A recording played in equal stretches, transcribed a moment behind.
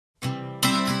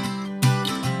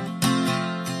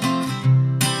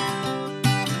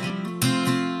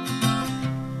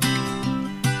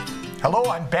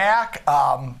Hello, I'm back.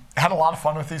 Had a lot of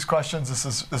fun with these questions.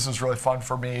 This is really fun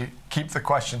for me. Keep the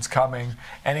questions coming.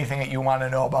 Anything that you want to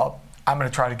know about, I'm going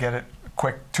to try to get it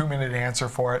quick 2-minute answer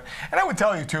for it. And I would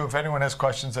tell you too, if anyone has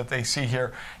questions that they see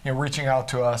here, reaching out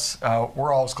to us,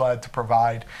 we're always glad to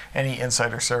provide any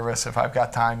insider service. If I've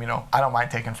got time, I don't mind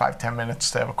taking 5-10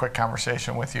 minutes to have a quick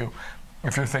conversation with you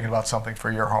if you're thinking about something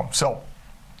for your home. So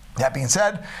that being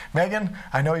said, Megan,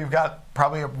 I know you've got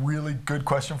probably a really good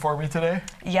question for me today.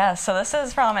 Yes, so this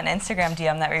is from an Instagram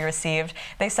DM that we received.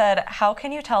 They said, how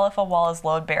can you tell if a wall is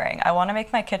load bearing? I want to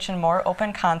make my kitchen more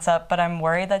open concept, but I'm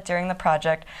worried that during the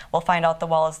project, we'll find out the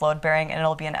wall is load bearing and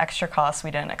it'll be an extra cost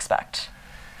we didn't expect.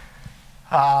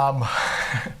 Yeah,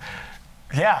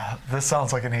 this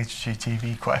sounds like an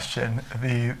HGTV question.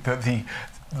 The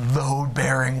load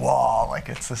bearing wall, like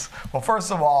it's this. Well,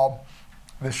 first of all,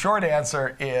 the short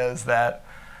answer is that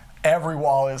every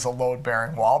wall is a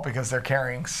load-bearing wall because they're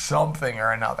carrying something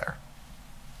or another.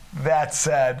 That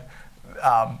said,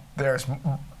 there's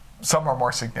some are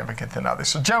more significant than others.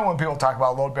 So generally when people talk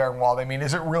about load-bearing wall, they mean,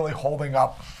 is it really holding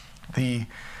up the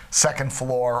second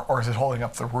floor or is it holding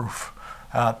up the roof?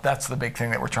 That's the big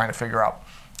thing that we're trying to figure out.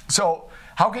 So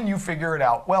how can you figure it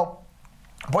out? Well,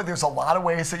 boy, there's a lot of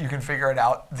ways that you can figure it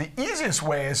out. The easiest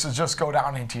way is to just go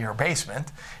down into your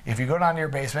basement. If you go down to your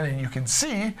basement and you can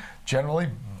see, generally,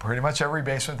 pretty much every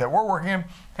basement that we're working in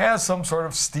has some sort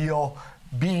of steel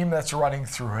beam that's running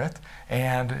through it.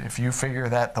 And if you figure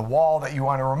that the wall that you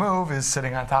want to remove is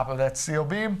sitting on top of that steel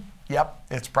beam, yep,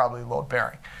 it's probably load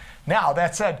bearing. Now,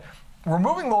 that said,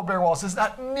 removing load bearing walls is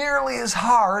not nearly as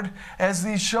hard as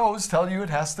these shows tell you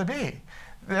it has to be.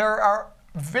 There are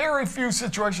very few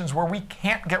situations where we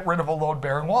can't get rid of a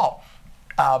load-bearing wall.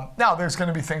 Now, there's going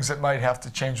to be things that might have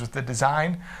to change with the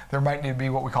design. There might need to be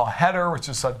what we call a header, which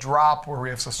is a drop where we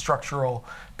have a structural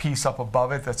piece up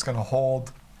above it that's going to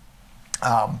hold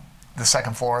the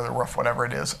second floor, the roof, whatever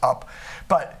it is, up.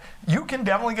 But you can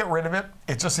definitely get rid of it.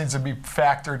 It just needs to be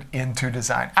factored into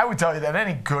design. I would tell you that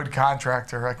any good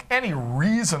contractor, like any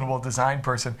reasonable design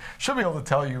person, should be able to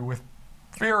tell you with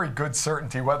very good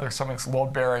certainty whether something's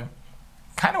load-bearing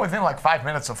kind of within like 5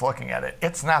 minutes of looking at it.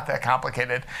 It's not that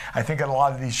complicated. I think that a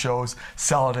lot of these shows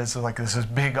sell it as like this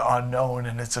big unknown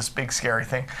and it's this big scary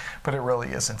thing, but it really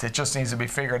isn't. It just needs to be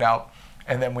figured out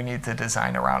and then we need to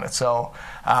design around it. So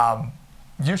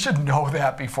you should know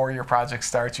that before your project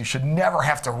starts. You should never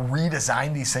have to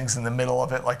redesign these things in the middle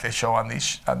of it like they show on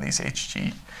these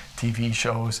HGTV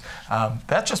shows.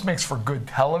 That just makes for good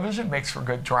television, makes for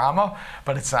good drama,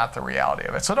 but it's not the reality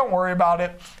of it. So don't worry about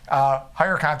it.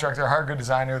 Hire a contractor, hire a good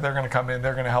designer. They're going to come in.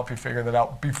 They're going to help you figure that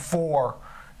out before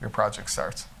your project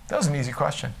starts. That was an easy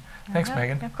question. Thanks,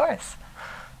 Megan. Of course.